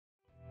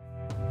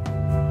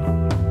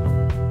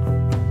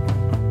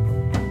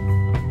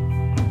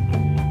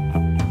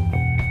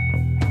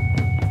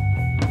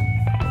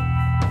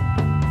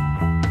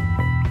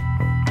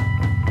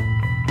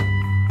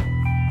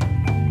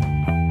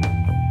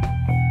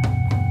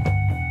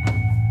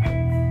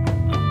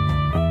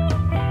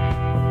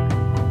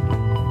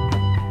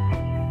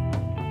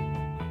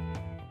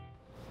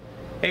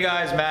Hey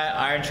guys, Matt,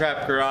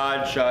 IronTrap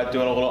Garage,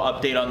 doing a little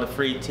update on the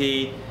free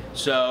tee.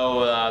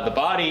 So the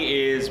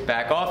body is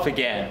back off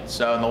again.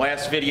 So in the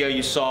last video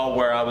you saw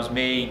where I was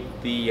made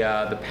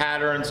the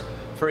patterns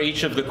for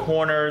each of the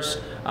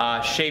corners,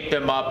 shaped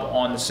them up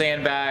on the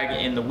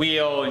sandbag in the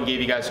wheel, and gave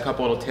you guys a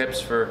couple little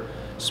tips for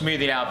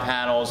smoothing out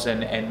panels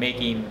and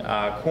making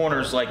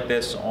corners like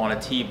this on a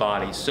tee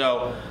body.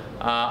 So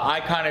I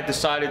kind of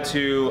decided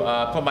to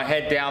put my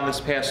head down this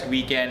past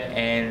weekend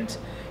and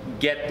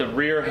get the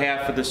rear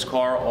half of this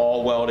car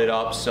all welded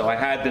up. So I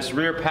had this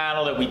rear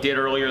panel that we did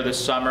earlier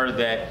this summer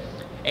that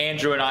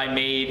Andrew and I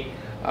made,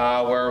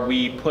 where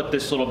we put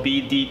this little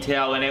bead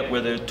detail in it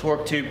where the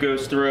torque tube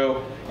goes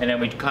through, and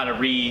then we kind of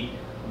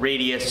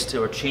radius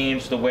or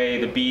change the way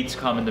the beads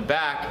come in the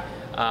back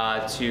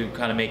to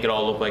kind of make it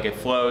all look like it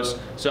flows.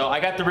 So I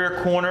got the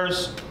rear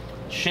corners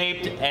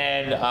shaped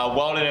and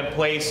welded in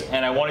place,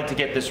 and I wanted to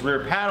get this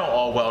rear panel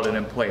all welded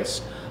in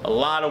place. A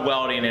lot of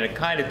welding, and it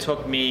kind of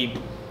took me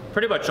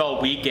pretty much all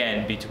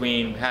weekend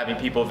between having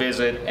people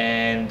visit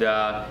and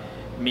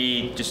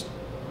me just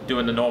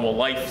doing the normal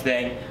life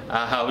thing.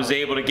 I was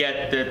able to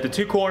get the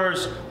two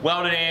corners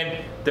welded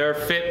in. They're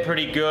fit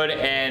pretty good,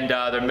 and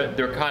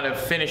they're kind of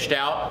finished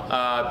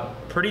out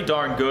pretty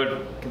darn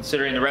good,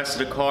 considering the rest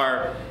of the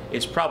car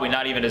is probably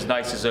not even as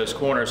nice as those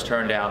corners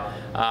turned out.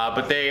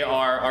 But they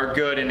are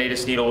good, and they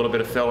just need a little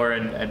bit of filler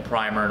and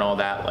primer and all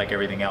that, like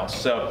everything else.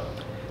 So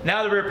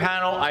now the rear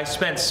panel, I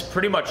spent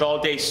pretty much all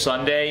day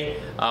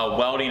Sunday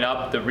welding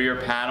up the rear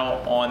panel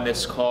on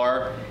this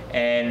car,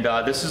 and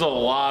this is a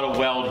lot of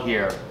weld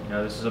here. You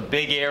know, this is a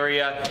big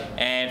area,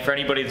 and for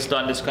anybody that's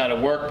done this kind of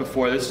work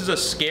before, this is a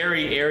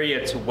scary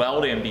area to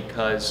weld in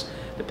because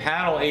the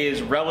panel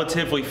is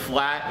relatively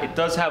flat. It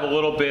does have a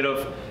little bit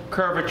of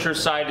curvature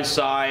side to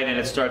side, and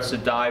it starts to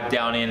dive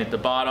down in at the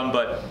bottom,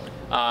 but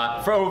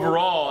for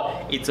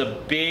overall, it's a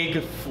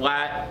big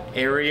flat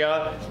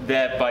area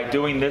that by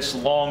doing this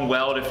long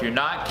weld, if you're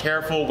not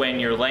careful when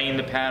you're laying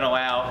the panel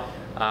out,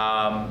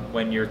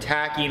 when you're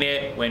tacking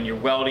it, when you're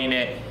welding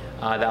it,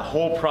 that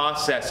whole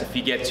process, if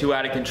you get too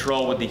out of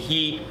control with the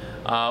heat,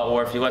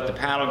 or if you let the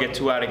panel get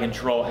too out of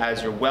control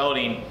as you're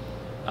welding,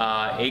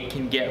 it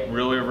can get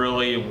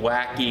really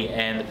wacky,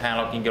 and the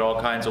panel can get all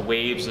kinds of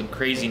waves and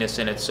craziness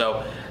in it.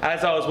 So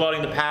as I was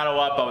welding the panel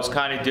up, I was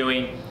kind of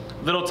doing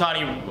little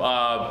tiny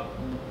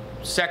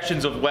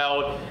sections of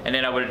weld, and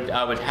then I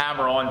would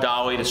hammer on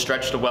dolly to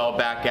stretch the weld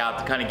back out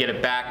to kind of get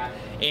it back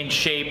in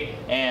shape,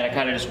 and I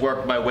kind of just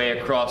worked my way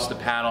across the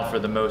panel for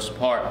the most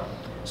part.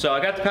 So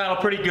I got the panel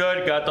pretty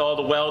good, got all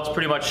the welds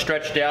pretty much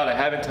stretched out. I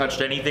haven't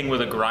touched anything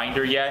with a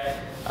grinder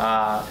yet,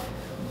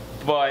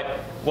 but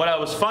what I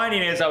was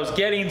finding is I was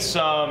getting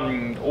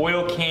some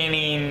oil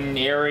canning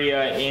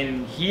area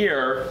in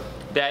here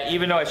that,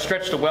 even though I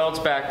stretched the welds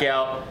back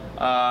out,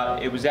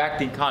 it was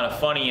acting kind of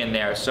funny in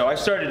there. So I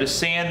started to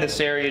sand this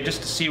area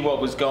just to see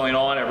what was going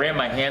on. I ran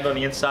my hand on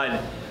the inside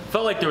and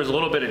felt like there was a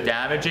little bit of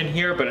damage in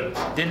here, but it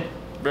didn't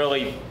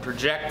really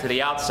project to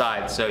the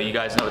outside. So you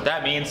guys know what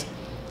that means.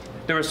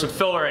 There was some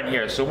filler in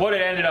here. So what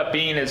it ended up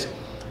being is,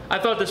 I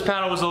thought this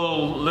panel was a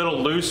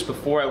little loose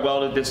before I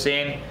welded this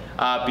in,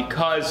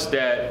 because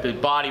the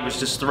body was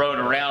just thrown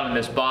around and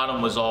this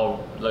bottom was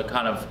all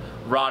kind of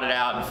rotted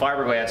out in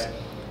fiberglass.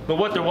 But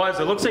what there was,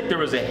 it looks like there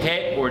was a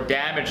hit or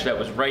damage that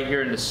was right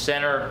here in the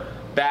center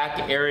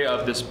back area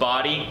of this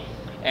body,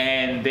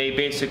 and they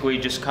basically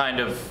just kind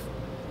of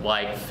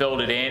like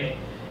filled it in.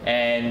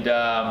 And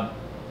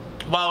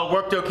while it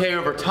worked okay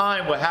over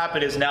time, what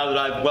happened is, now that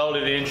I've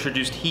welded and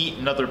introduced heat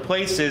in other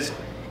places,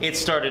 it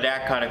started to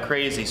act kind of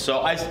crazy.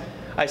 So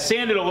I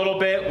sanded a little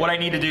bit. What I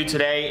need to do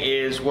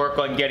today is work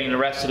on getting the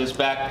rest of this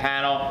back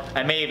panel.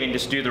 I may even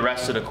just do the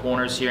rest of the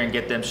corners here and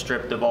get them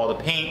stripped of all the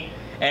paint.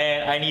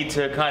 And I need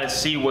to kind of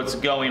see what's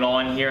going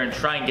on here and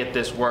try and get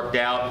this worked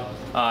out.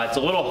 It's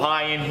a little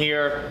high in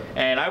here,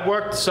 and I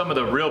worked some of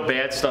the real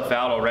bad stuff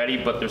out already,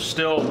 but there's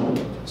still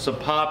some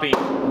popping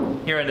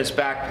here in this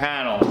back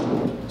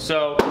panel.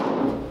 So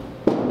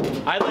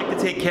I'd like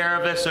to take care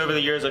of this. Over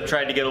the years, I've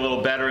tried to get a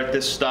little better at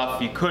this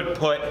stuff. You could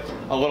put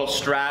a little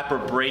strap or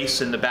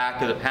brace in the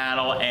back of the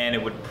panel, and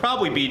it would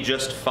probably be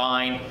just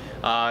fine,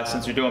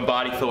 since you're doing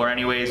body filler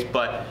anyways.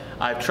 But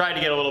I've tried to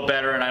get a little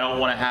better, and I don't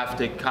want to have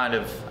to kind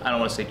of, I don't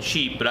want to say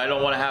cheap, but I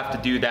don't want to have to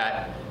do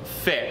that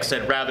fix.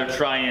 I'd rather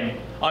try and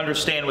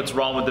understand what's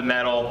wrong with the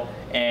metal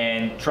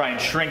and try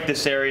and shrink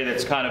this area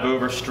that's kind of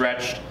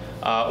overstretched,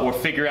 or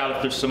figure out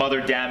if there's some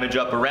other damage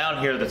up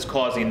around here that's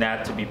causing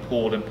that to be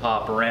pulled and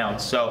pop around.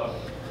 So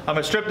I'm going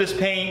to strip this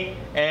paint,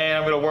 and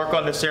I'm going to work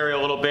on this area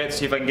a little bit,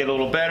 see if I can get a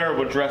little better.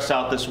 We'll dress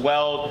out this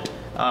weld,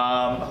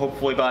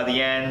 hopefully by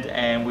the end,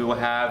 and we will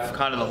have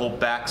kind of the whole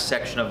back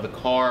section of the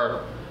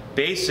car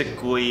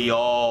basically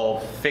all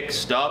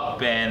fixed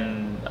up.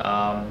 And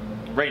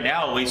right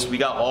now, at least, we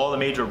got all the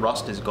major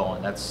rust is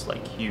gone. That's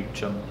like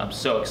huge. I'm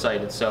so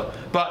excited. So,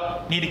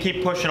 but need to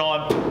keep pushing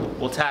on.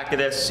 We'll tackle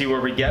this, see where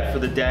we get for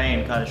the day,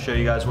 and kind of show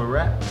you guys where we're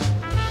at.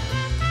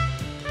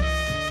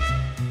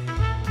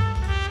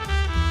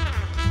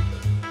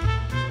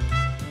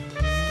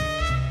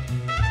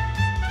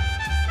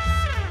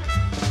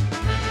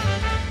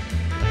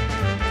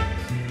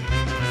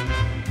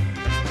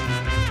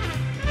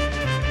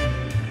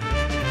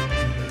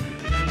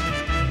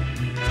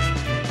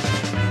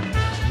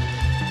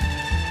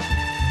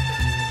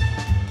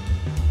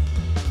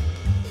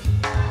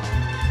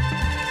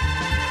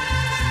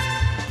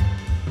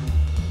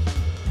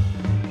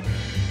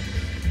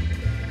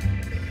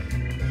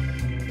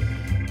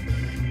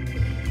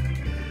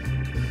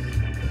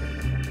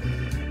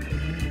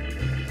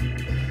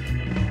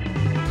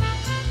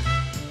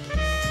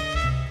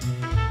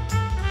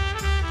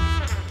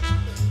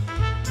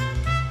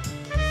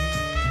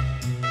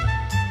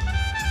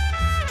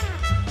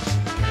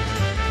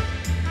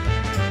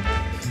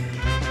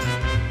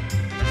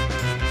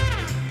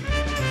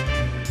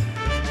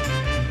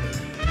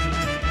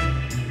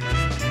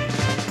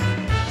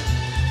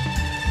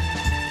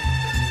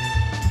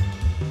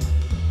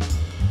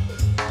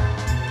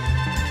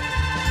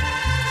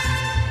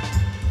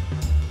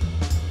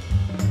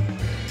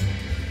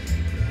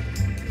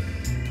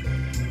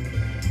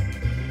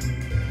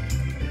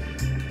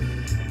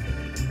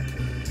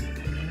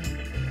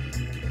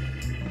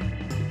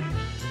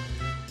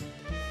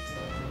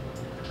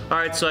 All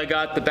right, so I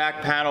got the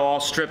back panel all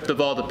stripped of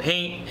all the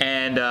paint,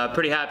 and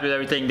pretty happy with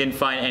everything. Didn't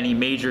find any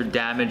major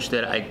damage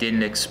that I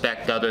didn't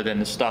expect, other than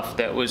the stuff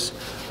that was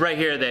right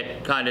here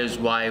that kind of is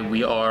why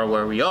we are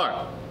where we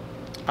are.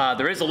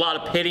 There is a lot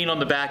of pitting on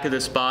the back of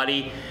this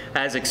body,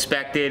 as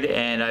expected,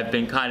 and I've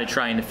been kind of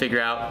trying to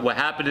figure out what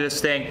happened to this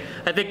thing.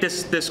 I think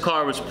this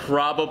car was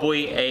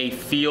probably a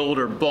field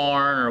or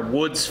barn or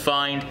woods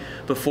find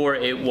before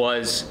it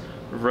was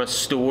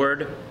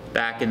restored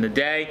back in the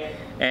day.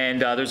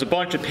 And there's a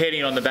bunch of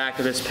pitting on the back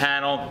of this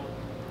panel.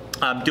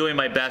 I'm doing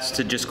my best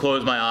to just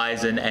close my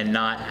eyes and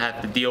not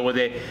have to deal with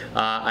it.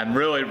 I'm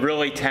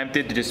really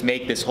tempted to just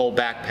make this whole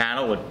back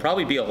panel. It would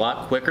probably be a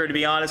lot quicker, to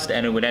be honest,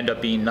 and it would end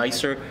up being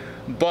nicer.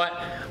 But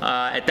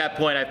at that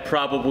point, I've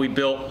probably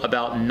built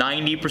about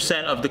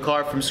 90% of the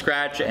car from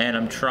scratch, and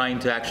I'm trying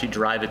to actually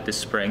drive it this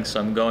spring. So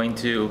I'm going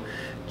to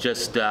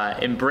just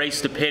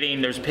embrace the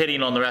pitting. There's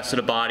pitting on the rest of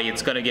the body.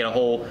 It's going to get a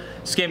whole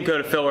skim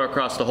coat of filler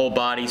across the whole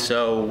body,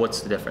 so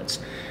what's the difference?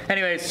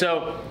 Anyway,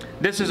 so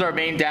this is our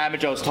main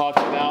damage I was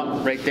talking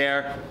about right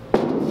there.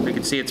 You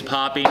can see it's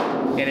popping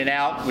in and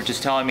out, which is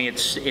telling me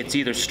it's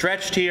either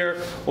stretched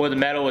here or the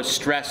metal is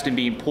stressed and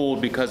being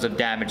pulled because of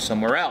damage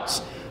somewhere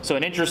else. So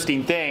an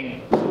interesting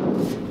thing,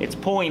 it's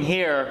pulling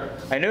here.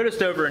 I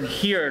noticed over in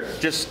here,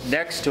 just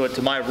next to it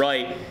to my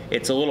right,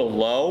 it's a little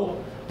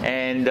low,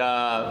 and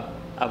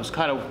I was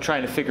kind of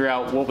trying to figure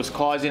out what was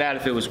causing that,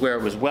 if it was where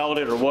it was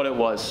welded or what it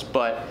was.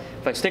 But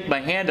if I stick my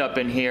hand up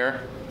in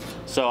here,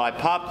 so I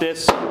pop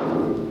this,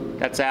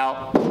 that's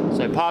out.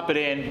 So I pop it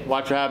in,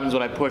 watch what happens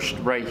when I push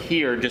right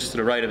here, just to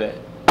the right of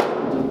it.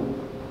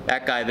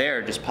 That guy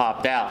there just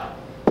popped out.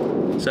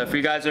 So if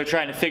you guys are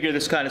trying to figure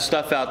this kind of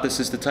stuff out, this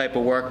is the type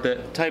of work, the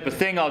type of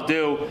thing I'll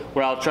do,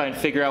 where I'll try and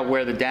figure out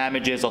where the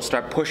damage is. I'll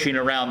start pushing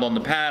around on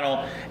the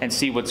panel and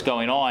see what's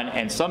going on,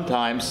 and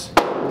sometimes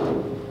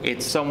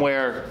it's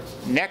somewhere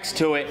next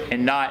to it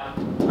and not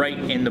right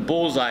in the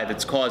bullseye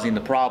that's causing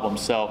the problem.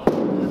 So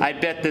I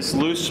bet this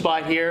loose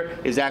spot here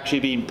is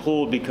actually being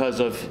pulled because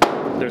of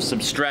there's some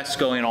stress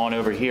going on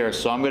over here.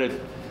 So I'm going to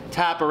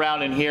tap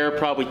around in here,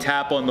 probably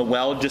tap on the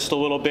weld just a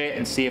little bit,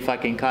 and see if I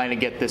can kind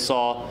of get this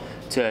all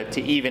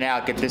to even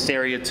out, get this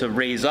area to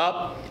raise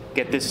up,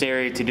 get this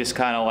area to just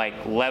kind of like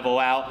level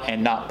out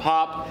and not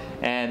pop,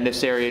 and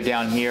this area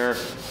down here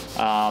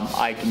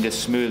I can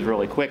just smooth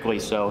really quickly.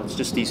 So it's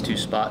just these two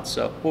spots.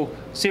 So we'll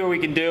see what we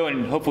can do,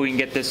 and hopefully we can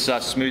get this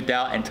smoothed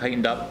out and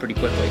tightened up pretty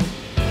quickly.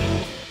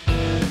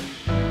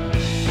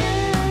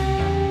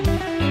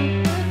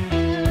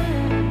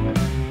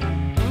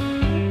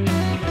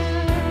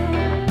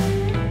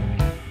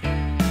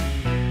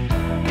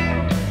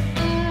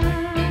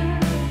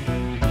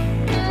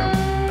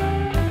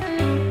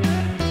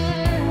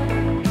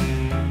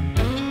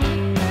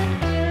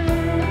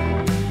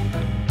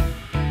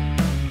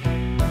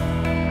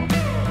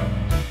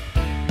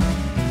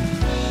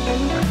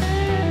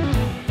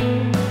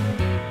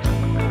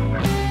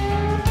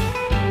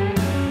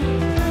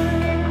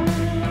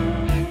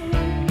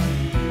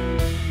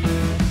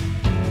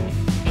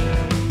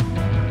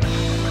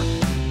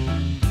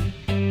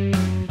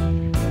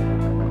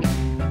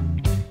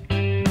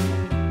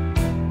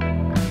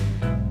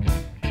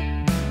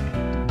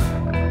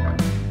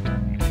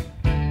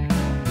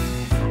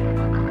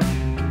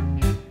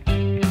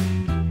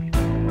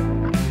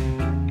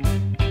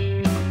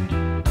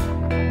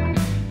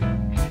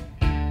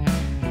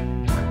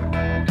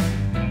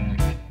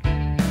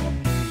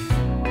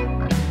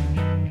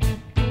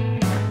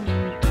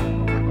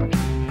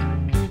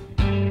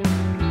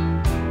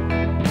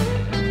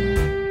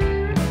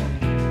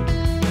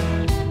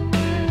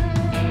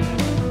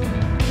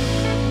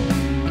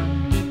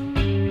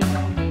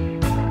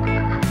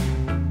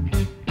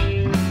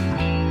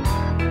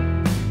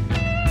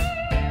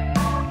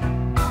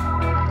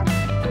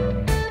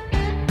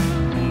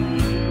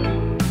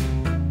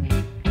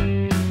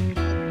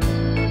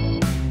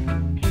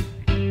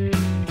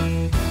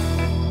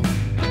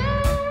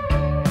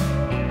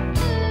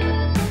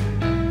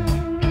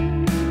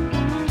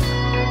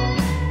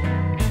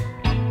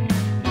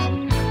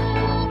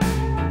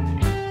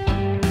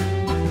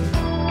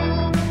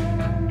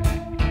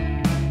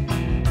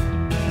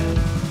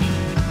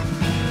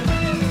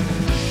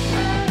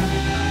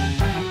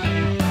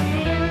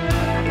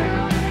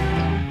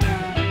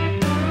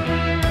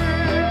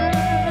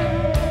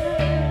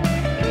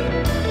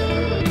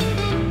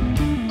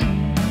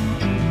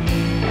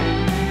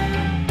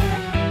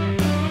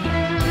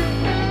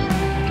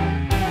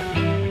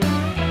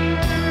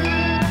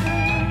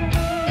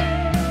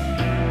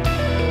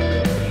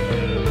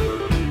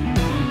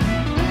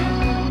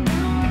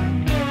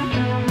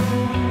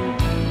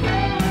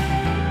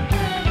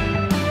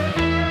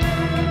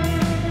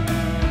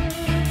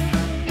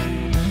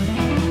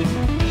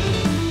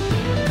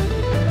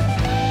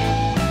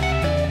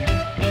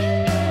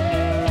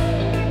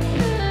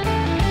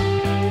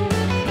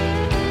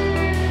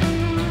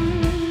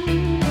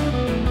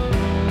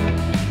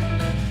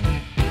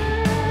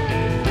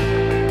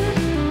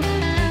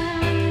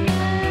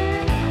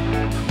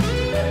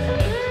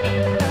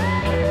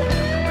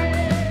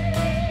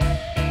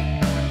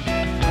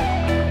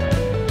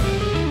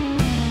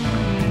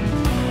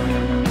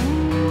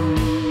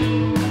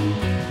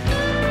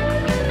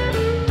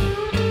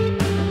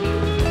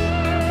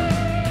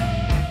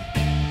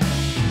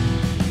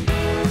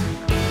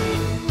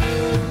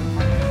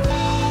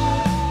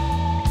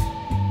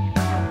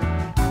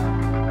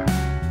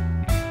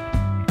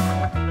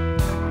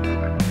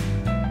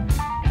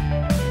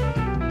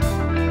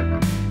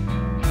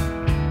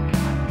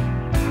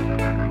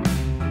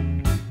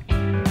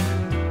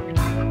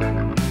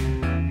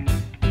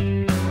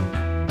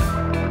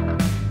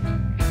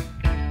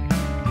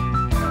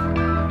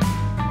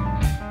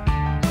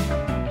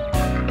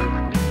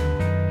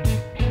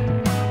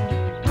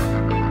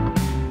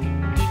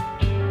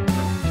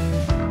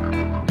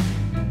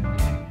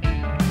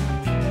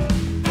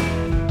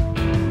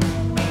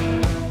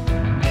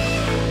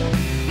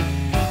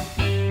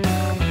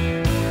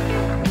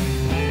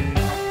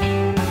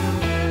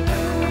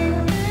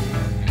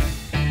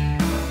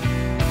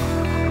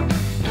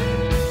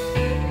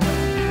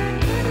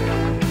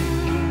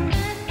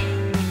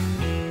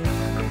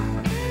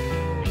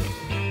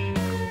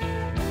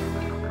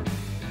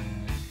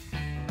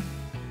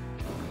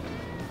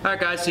 Alright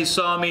guys, so you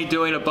saw me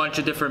doing a bunch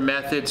of different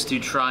methods to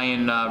try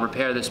and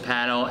repair this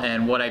panel,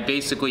 and what I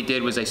basically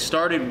did was I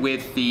started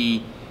with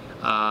the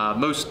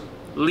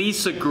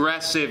least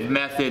aggressive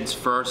methods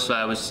first. So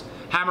I was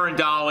hammer and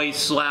dolly,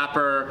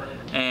 slapper,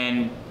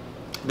 and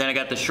then I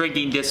got the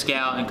shrinking disc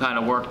out and kind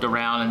of worked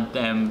around,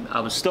 and I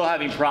was still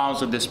having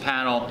problems with this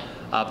panel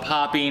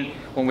popping.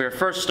 When we were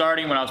first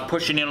starting, when I was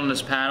pushing in on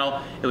this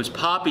panel, it was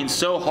popping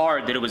so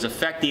hard that it was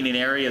affecting an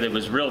area that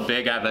was real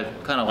big. I have a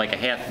kind of like a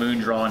half moon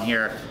drawing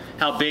here,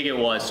 how big it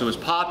was. So it was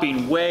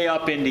popping way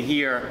up into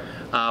here,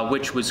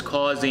 which was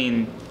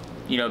causing,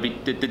 you know,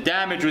 the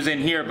damage was in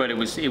here, but it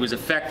was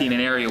affecting an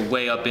area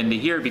way up into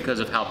here because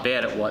of how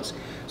bad it was.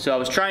 So I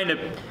was trying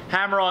to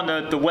hammer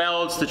on the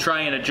welds to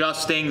try and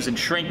adjust things and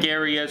shrink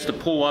areas to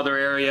pull other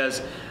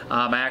areas.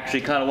 I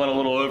actually kind of went a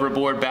little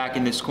overboard back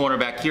in this corner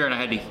back here, and I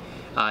had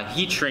to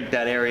heat shrink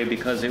that area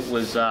because it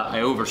was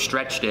I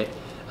overstretched it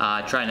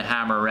trying to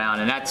hammer around.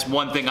 And that's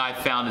one thing I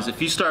found is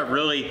if you start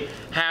really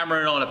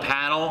hammering on a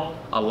panel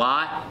a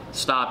lot,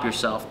 stop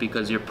yourself,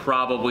 because you're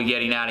probably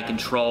getting out of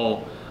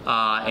control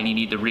and you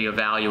need to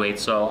reevaluate.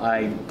 So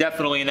I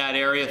definitely in that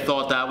area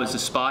thought that was the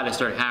spot. I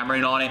started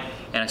hammering on it,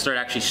 and I started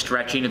actually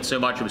stretching it so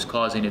much it was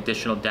causing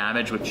additional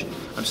damage, which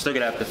I'm still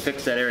gonna have to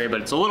fix that area,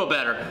 but it's a little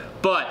better.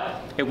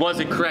 But it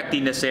wasn't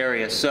correcting this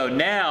area. So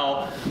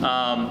now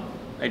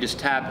I just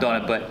tapped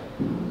on it, but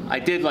I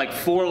did like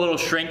 4 little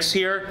shrinks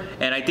here,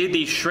 and I did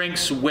these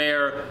shrinks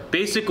where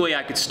basically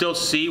I could still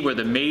see where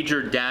the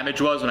major damage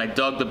was. When I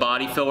dug the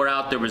body filler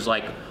out, there was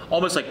like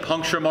almost like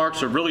puncture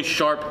marks or really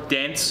sharp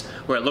dents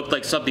where it looked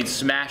like something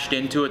smashed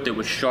into it that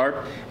was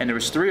sharp, and there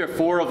was 3 or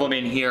 4 of them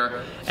in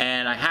here,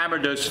 and I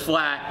hammered those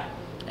flat,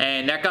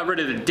 and that got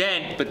rid of the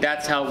dent. But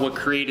that's what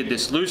created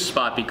this loose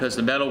spot, because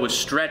the metal was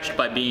stretched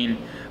by being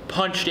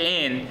punched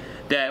in.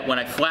 That when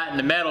I flattened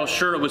the metal,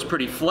 sure, it was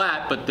pretty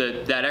flat, but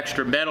that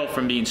extra metal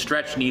from being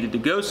stretched needed to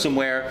go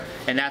somewhere,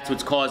 and that's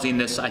what's causing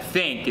this, I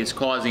think, is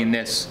causing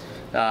this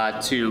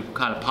to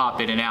kind of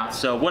pop in and out.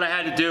 So what I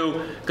had to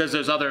do, because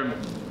those other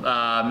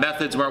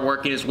methods weren't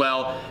working as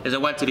well, is I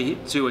went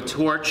to a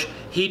torch.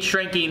 Heat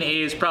shrinking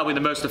is probably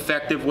the most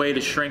effective way to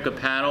shrink a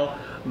panel,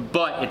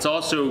 but it's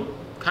also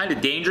kind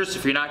of dangerous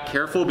if you're not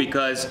careful,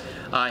 because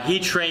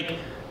heat shrink,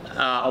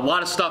 a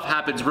lot of stuff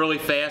happens really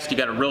fast. You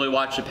got to really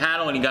watch the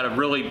panel, and you got to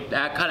really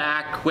kind of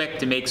act quick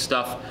to make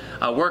stuff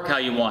work how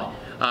you want.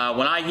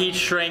 When I heat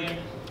shrink,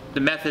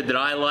 the method that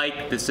I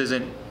like, this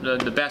isn't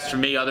the best for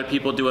me, other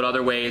people do it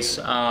other ways.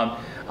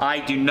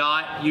 I do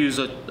not use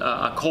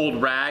a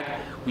cold rag.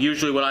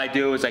 Usually what I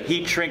do is I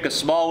heat shrink a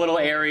small little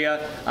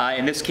area.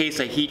 In this case,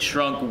 I heat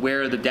shrunk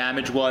where the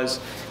damage was,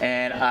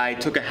 and I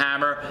took a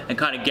hammer and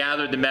kind of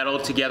gathered the metal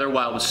together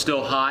while it was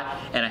still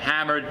hot, and I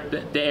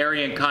hammered the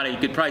area, and kind of, you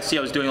could probably see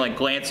I was doing like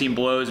glancing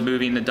blows,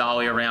 moving the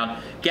dolly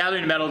around,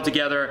 gathering the metal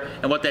together.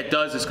 And what that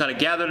does is kind of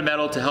gather the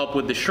metal to help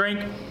with the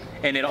shrink.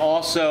 And it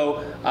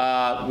also,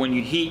 when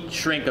you heat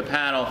shrink a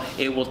panel,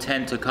 it will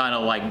tend to kind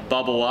of like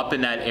bubble up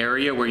in that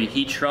area where you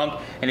heat shrunk.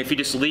 And if you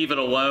just leave it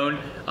alone,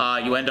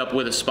 you end up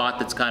with a spot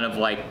that's kind of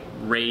like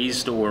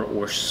raised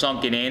or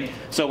sunken in.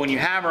 So when you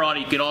hammer on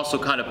it, you can also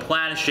kind of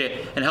planish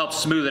it and help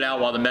smooth it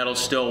out while the metal's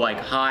still like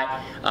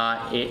hot.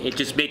 It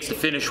just makes the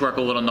finish work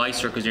a little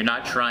nicer, because you're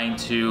not trying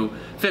to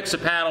fix a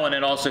panel and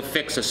then also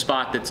fix a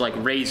spot that's like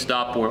raised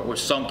up or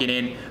sunken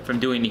in from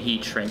doing the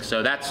heat shrink.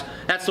 So that's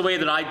the way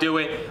that I do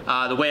it.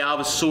 The way I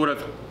was sort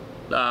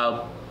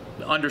of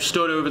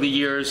understood over the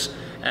years,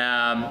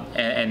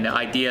 and the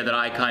idea that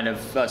I kind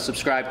of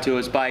subscribe to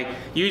is by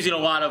using a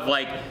lot of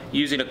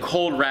using a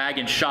cold rag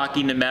and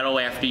shocking the metal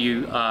after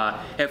you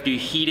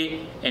heat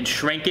it and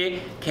shrink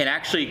it can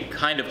actually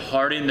kind of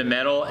harden the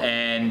metal,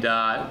 and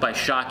by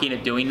shocking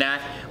it, doing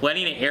that,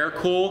 letting it air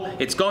cool,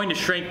 it's going to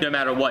shrink no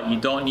matter what. You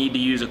don't need to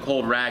use a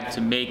cold rag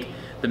to make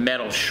the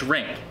metal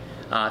shrink.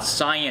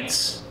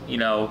 Science, you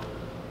know,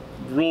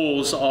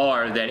 rules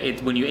are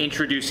that when you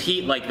introduce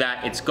heat like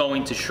that, it's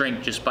going to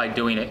shrink just by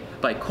doing it,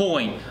 by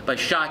cooling. By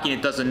shocking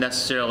it doesn't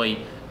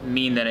necessarily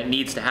mean that it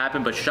needs to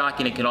happen, but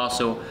shocking it can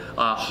also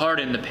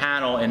harden the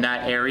panel in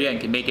that area and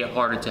can make it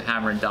harder to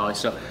hammer and dolly.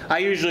 So I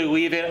usually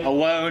leave it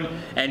alone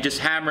and just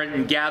hammer it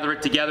and gather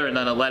it together, and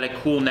then I let it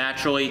cool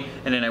naturally,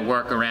 and then I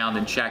work around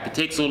and check. It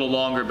takes a little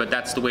longer, but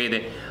that's the way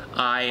that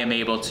I am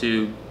able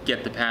to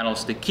get the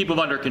panels to keep them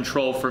under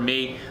control for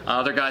me.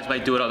 Other guys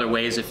might do it other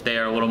ways if they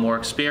are a little more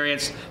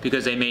experienced,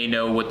 because they may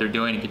know what they're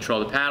doing and control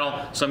the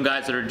panel. Some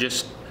guys that are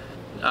just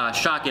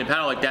shocking a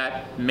panel like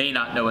that may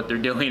not know what they're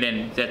doing,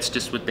 and that's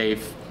just what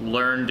they've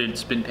learned.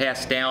 It's been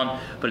passed down,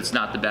 but it's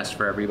not the best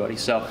for everybody.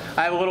 So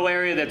I have a little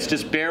area that's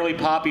just barely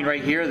popping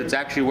right here. That's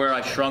actually where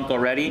I shrunk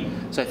already.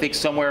 So I think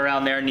somewhere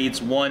around there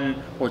needs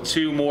 1 or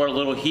 2 more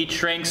little heat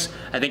shrinks.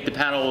 I think the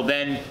panel will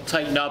then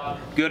tighten up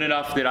good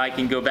enough that I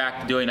can go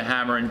back to doing a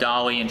hammer and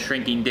dolly and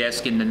shrinking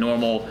disc in the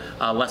normal,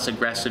 less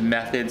aggressive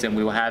methods, and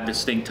we will have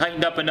this thing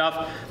tightened up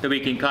enough that we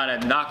can kind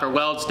of knock our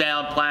welds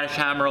down, planish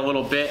hammer a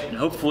little bit, and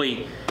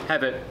hopefully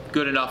have it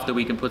good enough that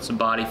we can put some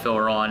body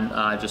filler on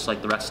just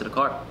like the rest of the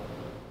car.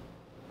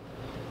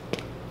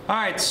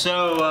 Alright,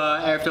 so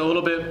after a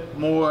little bit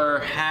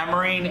more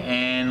hammering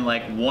and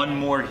like one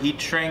more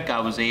heat shrink, I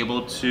was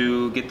able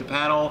to get the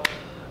panel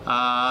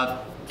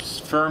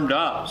firmed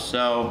up.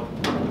 So,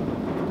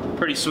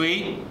 pretty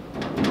sweet.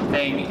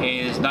 Thing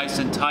is nice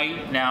and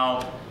tight.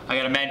 Now, I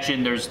gotta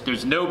mention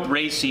there's no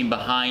bracing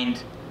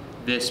behind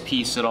this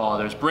piece at all.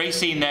 There's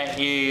bracing that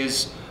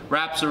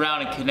wraps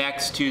around and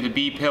connects to the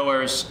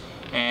B-pillars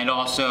and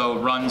also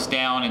runs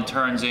down and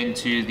turns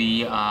into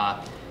the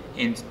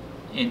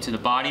into the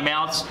body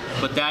mounts,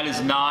 but that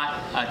is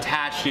not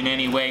attached in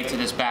any way to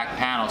this back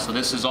panel. So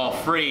this is all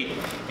free,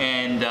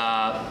 and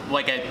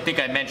like I think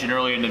I mentioned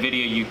earlier in the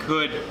video, you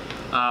could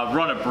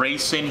run a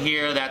brace in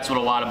here. That's what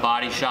a lot of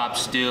body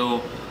shops do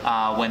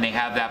when they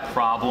have that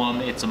problem.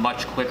 It's a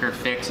much quicker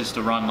fix is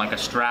to run like a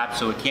strap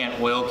so it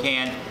can't oil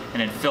can and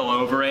then fill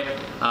over it.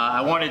 I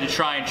wanted to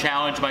try and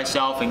challenge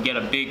myself and get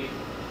a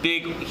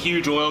big,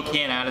 huge oil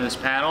can out of this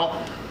panel,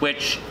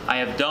 which I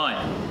have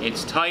done.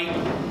 It's tight,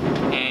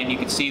 and you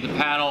can see the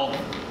panel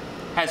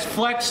has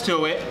flex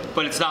to it,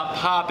 but it's not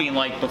popping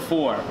like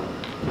before.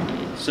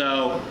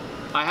 So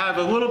I have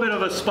a little bit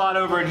of a spot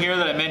over in here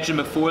that I mentioned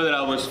before that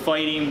I was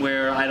fighting,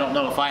 where I don't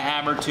know if I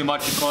hammered too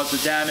much to cause the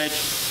damage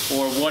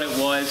or what it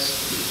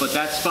was, but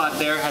that spot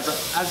there has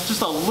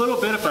just a little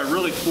bit if I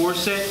really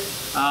force it.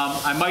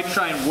 I might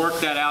try and work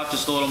that out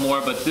just a little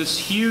more, but this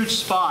huge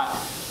spot,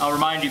 I'll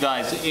remind you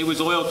guys, it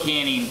was oil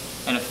canning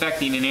and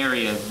affecting an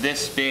area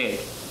this big.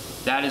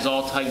 That is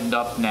all tightened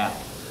up now.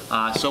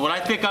 So what I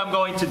think I'm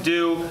going to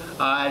do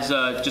as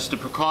just a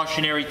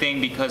precautionary thing,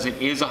 because it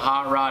is a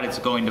hot rod, it's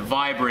going to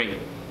vibrate,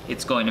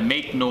 it's going to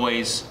make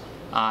noise,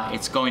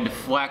 it's going to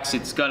flex,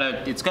 it's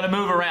gonna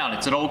move around.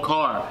 It's an old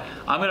car.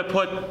 I'm gonna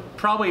put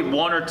probably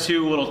 1 or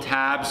 2 little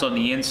tabs on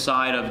the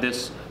inside of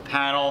this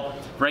panel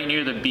right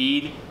near the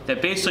bead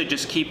that basically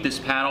just keep this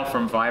panel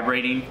from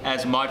vibrating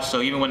as much.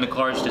 So even when the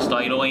car is just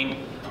idling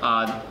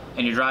and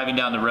you're driving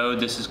down the road,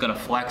 this is going to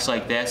flex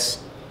like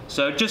this.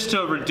 So just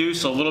to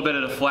reduce a little bit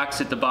of the flex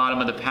at the bottom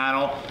of the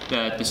panel.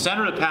 The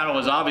center of the panel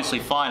is obviously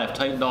fine. I've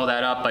tightened all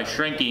that up by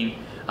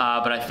shrinking,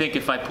 but I think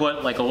if I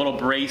put like a little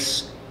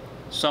brace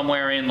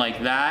somewhere in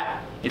like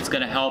that, it's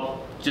going to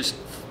help just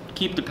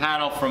keep the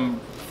panel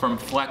from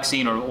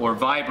flexing or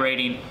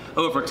vibrating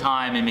over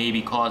time and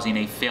maybe causing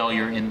a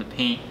failure in the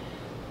paint,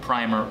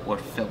 primer, or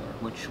filler,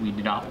 which we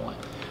do not want.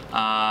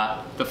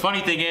 The funny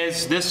thing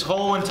is, this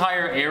whole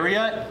entire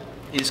area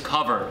is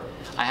covered.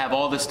 I have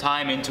all this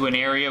time into an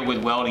area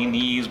with welding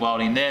these,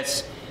 welding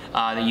this,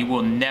 that you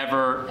will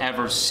never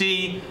ever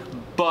see,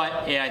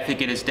 but yeah, I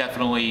think it is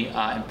definitely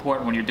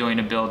important when you're doing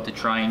a build to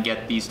try and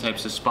get these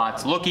types of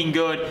spots looking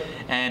good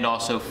and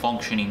also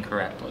functioning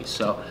correctly.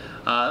 So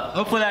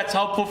hopefully that's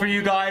helpful for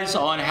you guys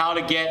on how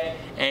to get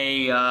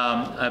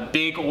a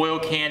big oil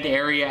canned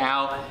area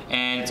out,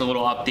 and it's a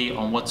little update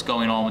on what's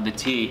going on with the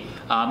T.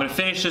 I'm going to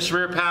finish this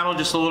rear panel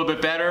just a little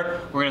bit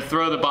better. We're going to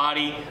throw the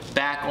body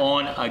back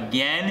on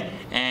again,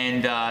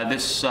 and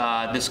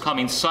this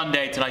coming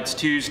Sunday, tonight's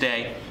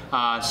Tuesday,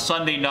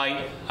 Sunday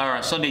night,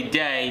 or Sunday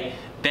day,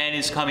 Ben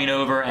is coming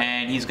over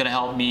and he's going to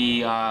help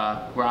me, or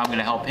I'm going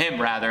to help him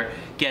rather,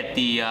 get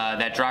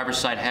that driver's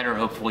side header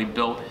hopefully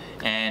built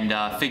and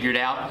figured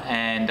out,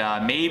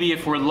 and maybe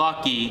if we're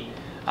lucky,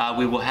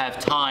 we will have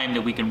time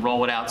that we can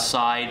roll it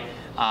outside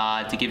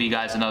to give you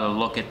guys another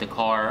look at the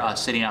car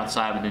sitting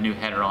outside with the new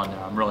header on there.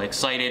 I'm really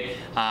excited.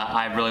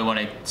 I really want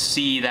to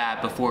see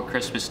that before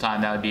Christmas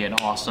time. That would be an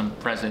awesome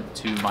present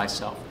to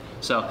myself.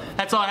 So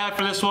that's all I have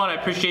for this one. I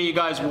appreciate you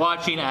guys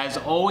watching. As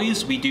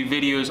always, we do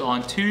videos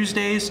on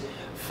Tuesdays,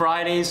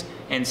 Fridays,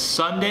 and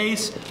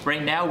Sundays.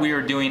 Right now we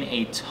are doing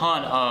a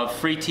ton of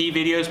free T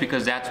videos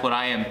because that's what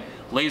I am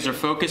laser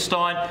focused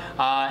on.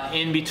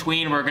 In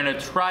between, we're going to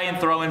try and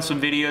throw in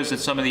some videos that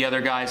some of the other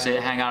guys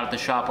that hang out at the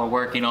shop are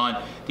working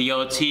on. The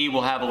yellow T,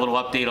 we'll have a little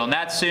update on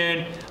that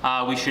soon.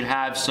 We should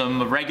have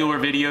some regular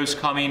videos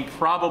coming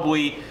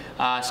probably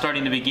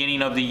starting the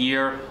beginning of the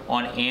year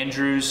on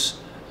Andrew's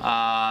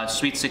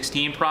Sweet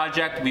 16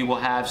 project. We will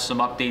have some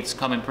updates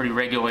coming pretty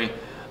regularly,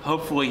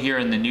 hopefully here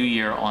in the new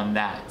year on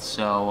that.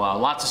 So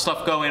lots of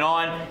stuff going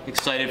on.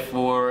 Excited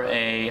for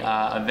a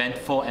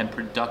eventful and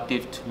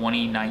productive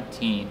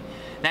 2019.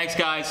 Thanks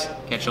guys,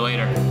 catch you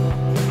later.